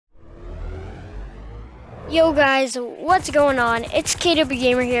Yo guys, what's going on? It's KW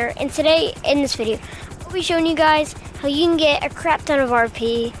Gamer here, and today in this video, I'll be showing you guys how you can get a crap ton of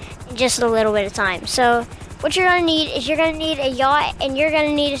RP in just a little bit of time. So, what you're gonna need is you're gonna need a yacht, and you're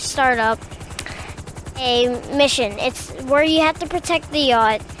gonna need to start up a mission. It's where you have to protect the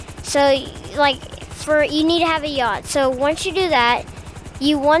yacht. So, you need to have a yacht. So once you do that,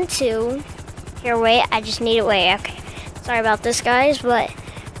 you want to. Here, wait. I just need it. Wait. Okay. Sorry about this, guys, but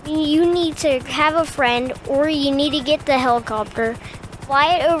you need to have a friend, or you need to get the helicopter,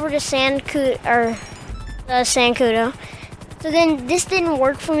 fly it over to Sancudo. So then, this didn't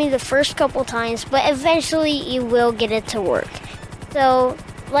work for me the first couple times, but eventually you will get it to work. So,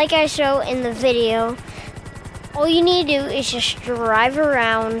 like I show in the video, all you need to do is just drive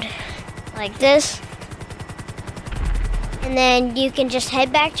around like this, and then you can just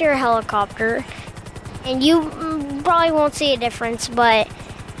head back to your helicopter, and you probably won't see a difference, but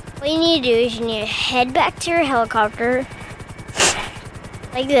what you need to do is you need to head back to your helicopter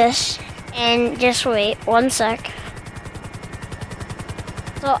like this, and just wait 1 sec.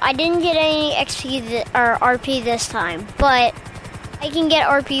 So I didn't get any XP or RP this time, but I can get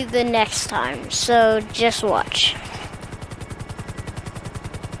RP the next time, so just watch.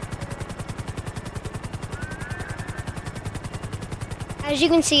 As you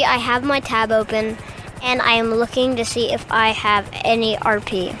can see, I have my tab open, and I am looking to see if I have any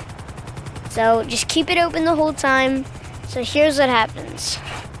RP. So just keep it open the whole time. So here's what happens.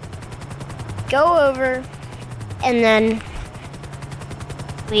 Go over, and then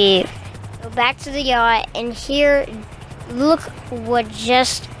we go back to the yacht, and here, look what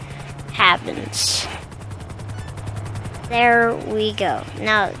just happens. There we go.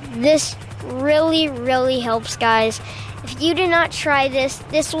 Now this really helps, guys. If you do not try this,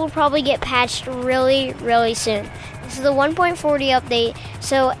 this will probably get patched really soon. This is the 1.40 update,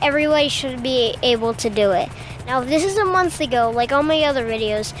 so everybody should be able to do it. Now, if this is a month ago, like all my other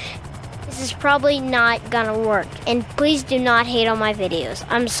videos, this is probably not gonna work. And please do not hate on my videos.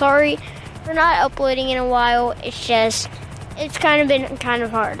 I'm sorry for not uploading in a while. It's just, it's been kind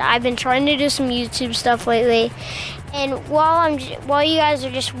of hard. I've been trying to do some YouTube stuff lately. And while you guys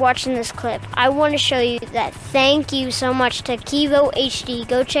are just watching this clip, I want to show you that thank you so much to Kivo HD.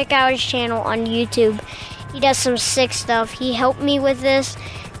 Go check out his channel on YouTube. He does some sick stuff. He helped me with this.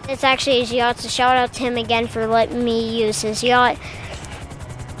 It's actually his yacht, so shout out to him again for letting me use his yacht.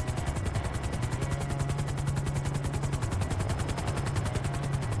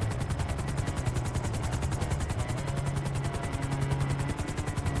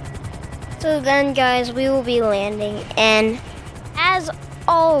 So then, guys, we will be landing, and as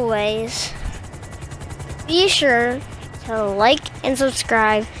always, be sure to like and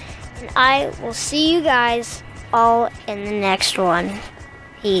subscribe, and I will see you guys all in the next one.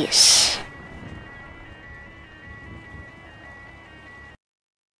 Peace.